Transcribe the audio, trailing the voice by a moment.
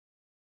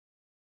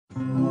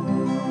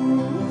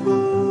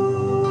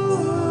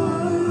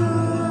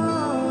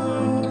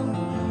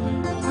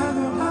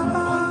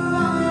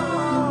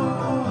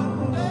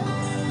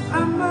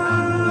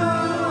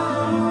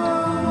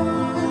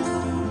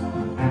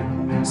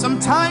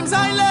Sometimes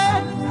I lay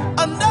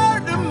under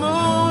the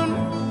moon,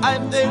 I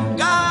thank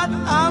God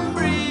I'm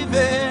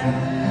breathing,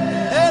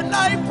 and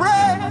I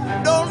pray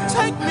don't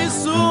take me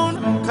soon,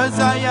 'cause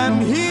I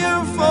am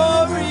here for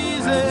a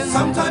reason.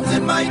 Sometimes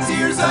in my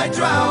tears I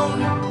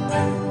drown,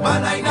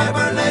 but I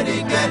never let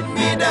it get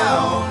me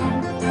down.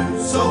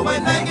 So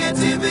when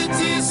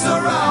negativity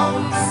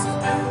surrounds,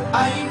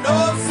 I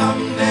know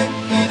someday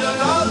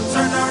it'll all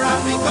turn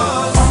around,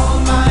 because all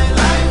my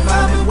life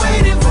I've been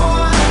waiting for,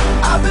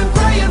 I've been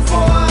praying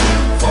for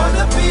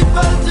the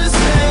people to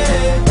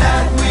say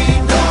that we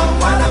don't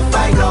wanna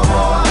fight no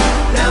more.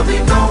 There'll be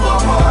no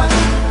more war,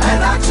 and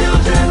our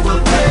children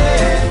will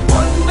pay.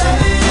 One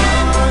day,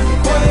 one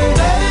day, one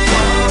day,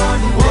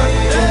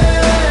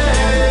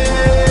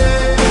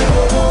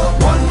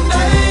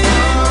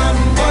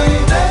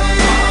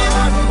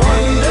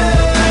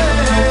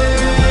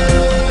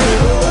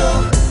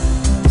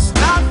 it's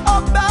not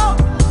about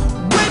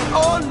win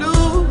or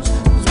lose,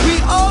 'cause we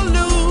all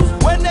lose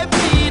when they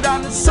bleed on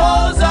the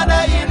souls of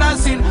the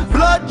innocent,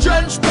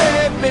 blood-drenched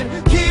pavement.